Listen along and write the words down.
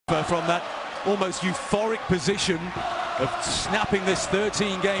From that almost euphoric position of snapping this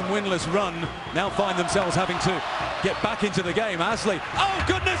 13-game winless run, now find themselves having to get back into the game. Hassli, oh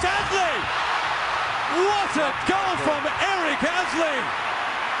goodness, Hassli! What a goal from Eric Hassli!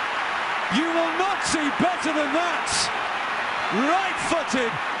 You will not see better than that.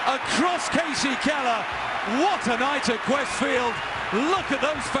 Right-footed across Casey Keller. What a night at Questfield. Look at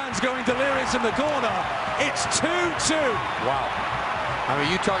those fans going delirious in the corner. It's 2-2. Wow. I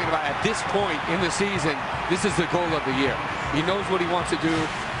mean, you're talking about at this point in the season, this is the goal of the year. He knows what he wants to do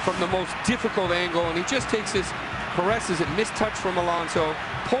from the most difficult angle, and he just takes his, caresses it, missed touch from Alonso,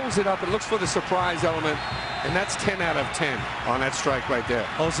 pulls it up and looks for the surprise element, and that's 10 out of 10 on that strike right there.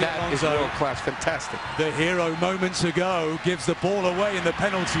 That is world-class, fantastic. The hero moments ago gives the ball away in the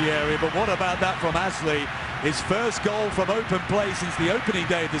penalty area, but what about that from Hassli? His first goal from open play since the opening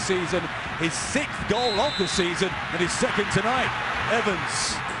day of the season, his 6th goal of the season, and his 2nd tonight.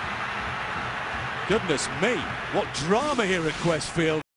 Evans. Goodness me, what drama here at Questfield.